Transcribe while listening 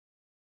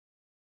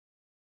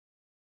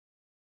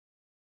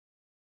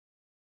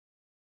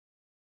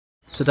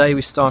Today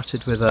we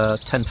started with a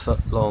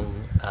 10-foot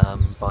long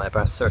by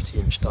about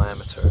 30-inch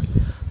diameter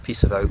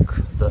piece of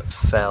oak that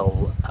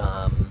fell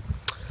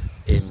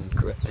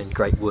in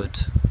great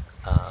wood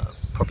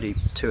probably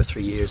 2 or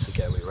 3 years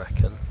ago, we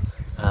reckon,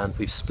 and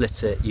we've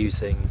split it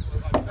using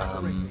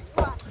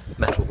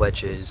metal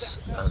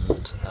wedges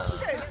and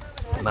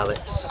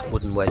mallets,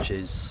 wooden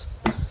wedges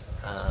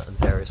and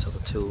various other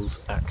tools,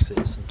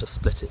 axes, and just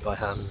split it by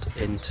hand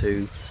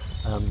into,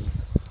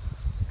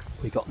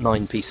 we got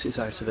 9 pieces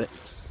out of it.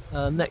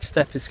 Next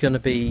step is going to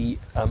be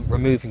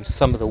removing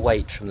some of the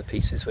weight from the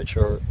pieces which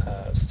are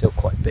still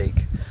quite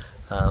big,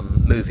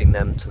 moving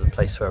them to the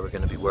place where we're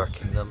going to be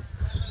working them,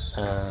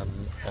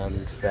 and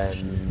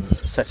then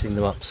setting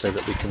them up so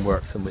that we can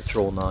work them with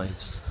draw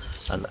knives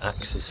and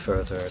axes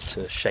further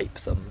to shape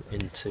them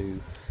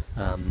into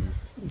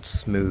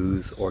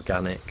smooth,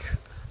 organic,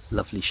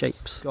 lovely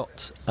shapes.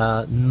 Got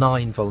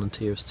 9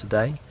 volunteers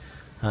today.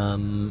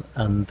 And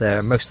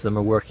most of them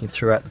are working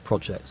throughout the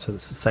project, so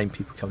it's the same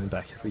people coming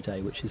back every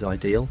day, which is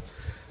ideal.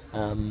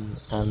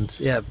 And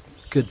yeah,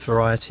 good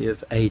variety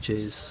of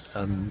ages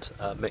and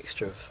a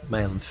mixture of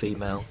male and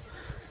female,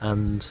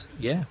 and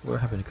yeah, we're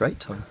having a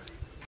great time.